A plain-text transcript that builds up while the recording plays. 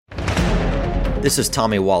This is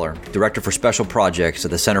Tommy Waller, Director for Special Projects at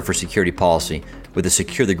the Center for Security Policy with the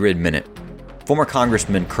Secure the Grid Minute. Former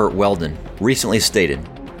Congressman Curt Weldon recently stated,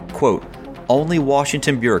 quote, "Only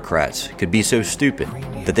Washington bureaucrats could be so stupid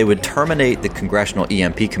that they would terminate the Congressional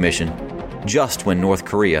EMP Commission just when North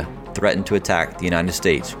Korea threatened to attack the United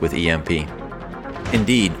States with EMP."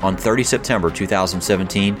 Indeed, on 30 September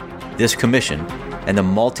 2017, this commission and the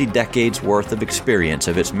multi-decades worth of experience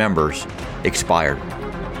of its members expired.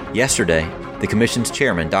 Yesterday, the Commission's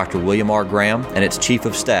chairman, Dr. William R. Graham, and its chief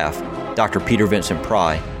of staff, Dr. Peter Vincent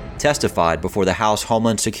Pry, testified before the House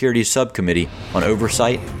Homeland Security Subcommittee on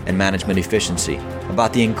Oversight and Management Efficiency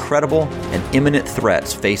about the incredible and imminent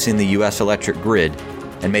threats facing the U.S. electric grid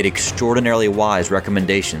and made extraordinarily wise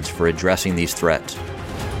recommendations for addressing these threats.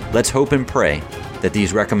 Let's hope and pray that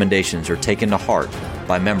these recommendations are taken to heart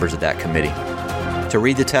by members of that committee. To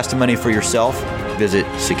read the testimony for yourself, visit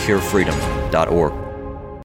securefreedom.org.